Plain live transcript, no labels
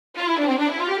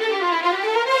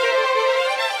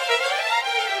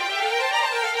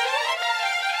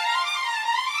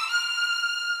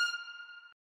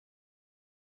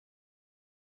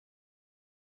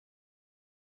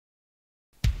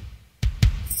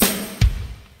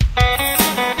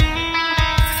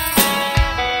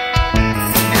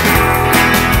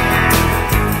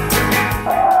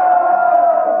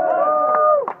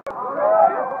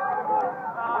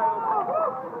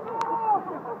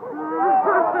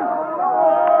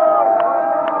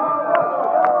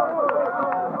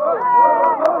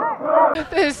This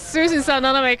is Susan Sun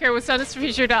Nunamaker with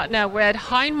sunisthefuture.net. We're at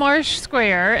Hindmarsh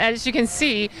Square. As you can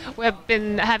see, we've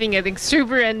been having an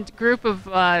exuberant group of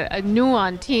a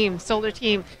Nuon team, solar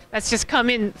team, that's just come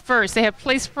in first. They have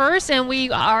placed first, and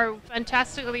we are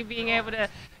fantastically being able to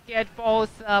get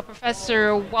both Professor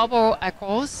Wubbo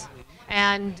Ockels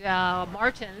and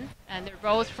Maarten, and they're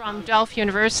both from Delft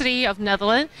University of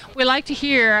Netherlands. We'd like to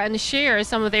hear and share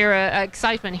some of their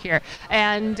excitement here.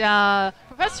 And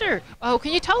Professor,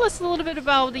 can you tell us a little bit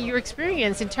about your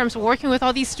experience in terms of working with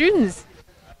all these students?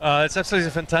 It's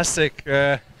absolutely fantastic.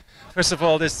 First of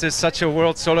all, this such a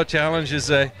World Solar Challenge is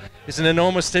an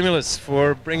enormous stimulus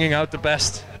for bringing out the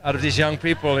best out of these young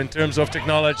people in terms of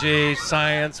technology,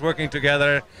 science, working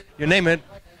together, you name it.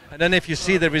 And then if you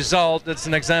see the result, that's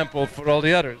an example for all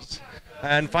the others.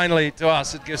 And finally, to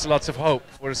us, it gives lots of hope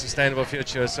for a sustainable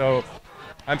future. So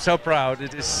I'm so proud.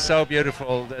 It is so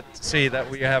beautiful to see that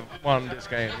we have won this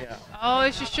game. Yeah. Oh,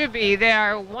 it should be. They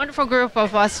are a wonderful group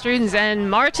of students,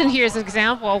 and Maarten here is an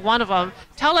example of one of them.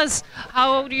 Tell us,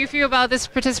 how do you feel about this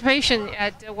participation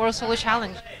at the World Solar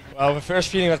Challenge? Well, the first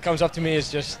feeling that comes up to me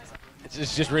is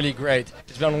it's just really great.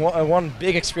 It's been one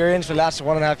big experience for the last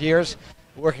 1.5 years,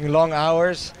 working long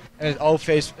hours, and it all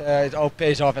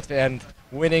pays off at the end.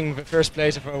 Winning the first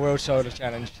place of a World Solar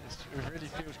Challenge, it really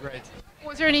feels great.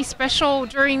 Was there any special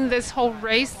during this whole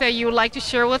race that you would like to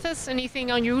share with us?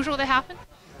 Anything unusual that happened?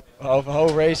 Well, the whole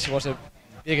race was a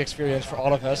big experience for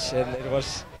all of us, and it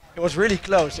was really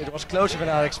close. It was closer than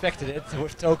I expected it.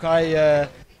 With Tokai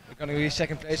going to be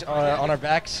second place on our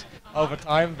backs over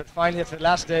time, but finally at the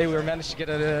last day we managed to get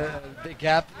a big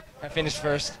gap and finish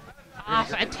first. Ah,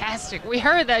 fantastic. We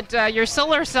heard that your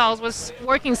solar cells was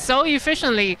working so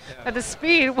efficiently that the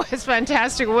speed was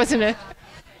fantastic, wasn't it?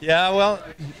 Yeah, well,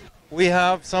 we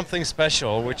have something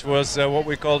special, which was what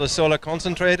we call the solar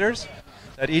concentrators,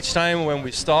 that each time when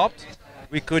we stopped,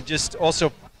 we could just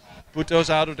also put those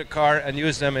out of the car and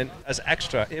use them as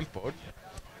extra input.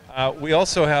 We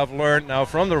also have learned now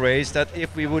from the race that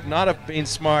if we would not have been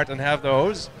smart and have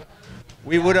those,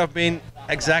 we would have been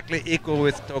exactly equal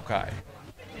with Tokai.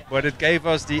 But it gave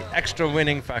us the extra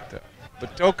winning factor.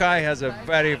 But Tokai has a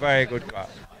very, very good car.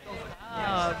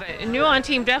 The Nuon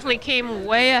team definitely came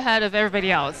way ahead of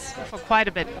everybody else for quite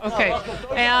a bit. Okay.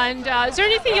 And is there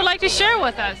anything you'd like to share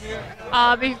with us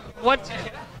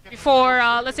before,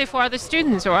 let's say, for other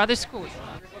students or other schools?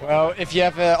 Well, if you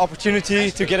have an opportunity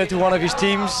to get into one of these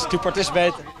teams to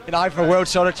participate in either a World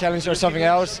Solar Challenge or something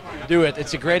else, do it.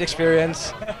 It's a great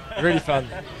experience, really fun.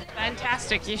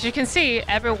 Fantastic. As you can see,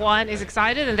 everyone is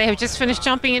excited, and they have just finished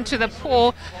jumping into the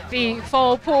pool, the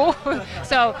fall pool.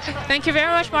 So thank you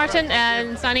very much, Maarten,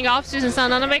 and signing off, Susan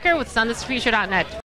Sun Nunamaker with sunisthefuture.net.